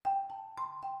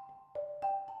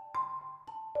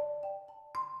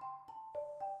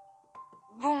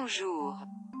Bonjour.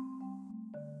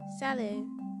 Salut.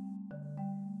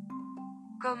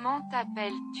 Comment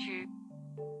t'appelles-tu?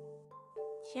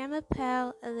 Je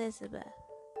m'appelle Elizabeth.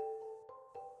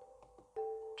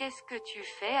 Qu'est-ce que tu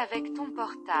fais avec ton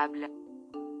portable?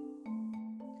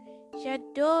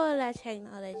 J'adore la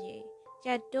technologie.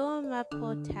 J'adore ma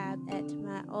portable et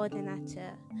mon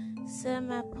ordinateur. Sur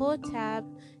ma portable,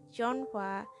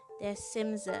 j'envoie des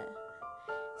Sims.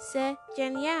 C'est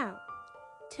génial.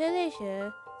 Tous les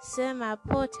jours, sur ma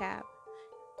portable,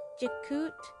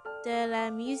 j'écoute de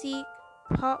la musique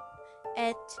pop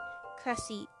et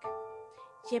classique.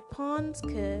 Je pense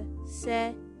que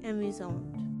c'est amusant.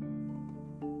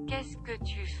 Qu'est-ce que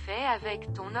tu fais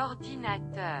avec ton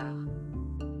ordinateur?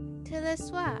 Tous les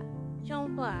soirs,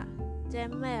 j'envoie des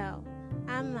mails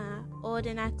à mon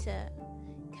ordinateur.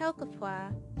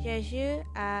 Quelquefois, je joue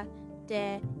à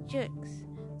des jeux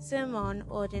sur mon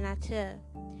ordinateur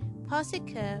parce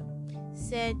que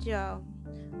c'est drôle.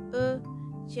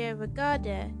 Ou je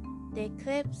regarde des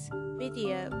clips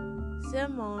vidéo sur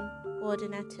mon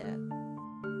ordinateur.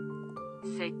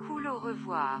 C'est cool, au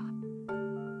revoir.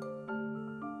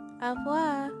 Au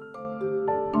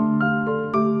revoir.